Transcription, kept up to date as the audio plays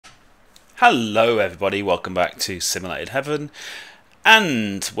Hello everybody, welcome back to Simulated Heaven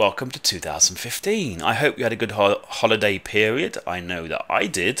and welcome to 2015. I hope you had a good holiday period. I know that I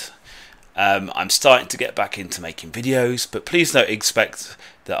did. I'm starting to get back into making videos, but please don't expect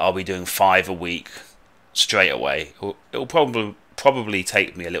that I'll be doing 5 a week straight away. It'll probably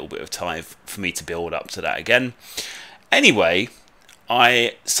take me a little bit of time for me to build up to that again. Anyway,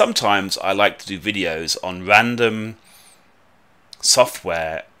 sometimes I like to do videos on random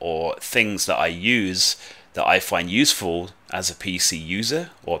software or things that I use that I find useful as a PC user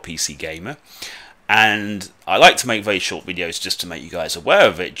or a PC gamer, and I like to make very short videos just to make you guys aware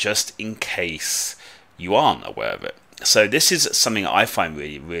of it, just in case you aren't aware of it. So this is something I find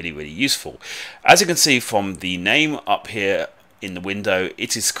really useful. As you can see from the name up here in the window,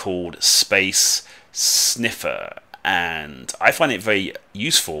 it is called SpaceSniffer, and I find it very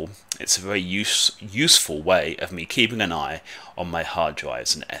useful. It's a very useful way of me keeping an eye on my hard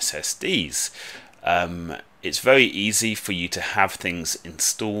drives and SSDs. It's very easy for you to have things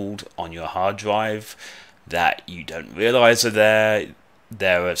installed on your hard drive that you don't realize are there.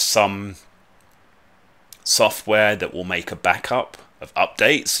 There are some software that will make a backup of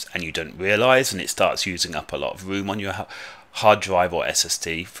updates and you don't realize, and it starts using up a lot of room on your hard drive or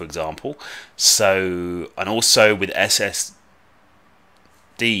SSD, for example. So, and also with SSDs,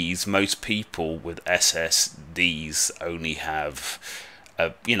 most people with SSDs only have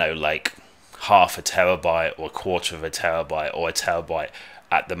like half a terabyte or a quarter of a terabyte or a terabyte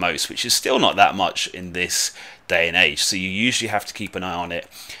at the most, which is still not that much in this day and age. So you usually have to keep an eye on it,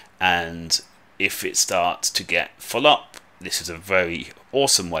 and if it starts to get full up, this is a very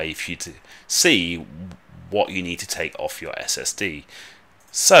awesome way for you to see what you need to take off your SSD.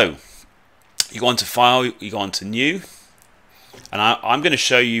 So you go into File, you go into New, and I'm going to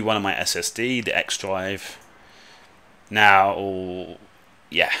show you one of my SSD, the X drive. Now,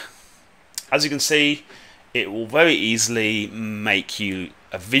 yeah, as you can see, it will very easily make you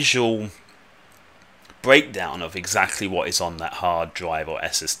a visual breakdown of exactly what is on that hard drive or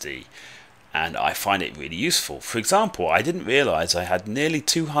SSD, and I find it really useful. For example, I didn't realize I had nearly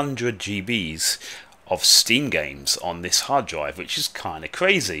 200 GBs of Steam games on this hard drive, which is kind of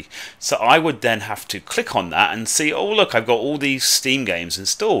crazy. So I would then have to click on that and see, oh look, I've got all these Steam games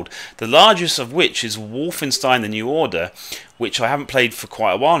installed, the largest of which is Wolfenstein: The New Order, which I haven't played for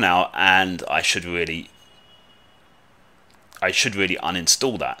quite a while now, and I should really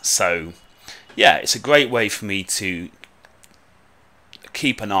uninstall that. So yeah, it's a great way for me to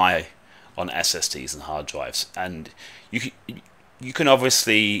keep an eye on SSDs and hard drives, and you can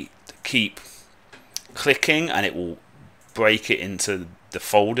obviously keep clicking and it will break it into the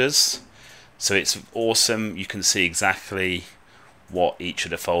folders, so it's awesome. You can see exactly what each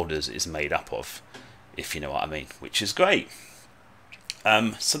of the folders is made up of, if you know what I mean, which is great.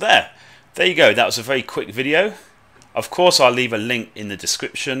 So there you go. That was a very quick video. Of course, I'll leave a link in the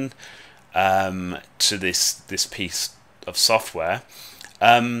description to this piece of software.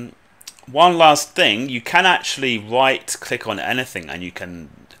 One last thing, you can actually right click on anything and you can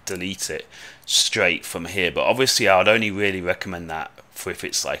delete it straight from here, but obviously I would only really recommend that for if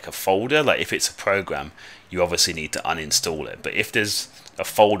it's like a folder. Like if it's a program, you obviously need to uninstall it, but if there's a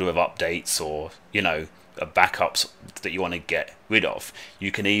folder of updates or backups that you want to get rid of,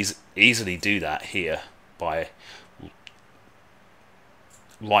 you can easily do that here by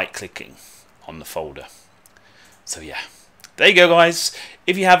right clicking on the folder. So yeah, there you go guys.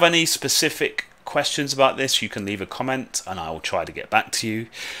 If you have any specific questions about this, you can leave a comment and I will try to get back to you.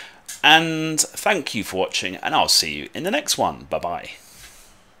 And thank you for watching, and I'll see you in the next one. Bye bye.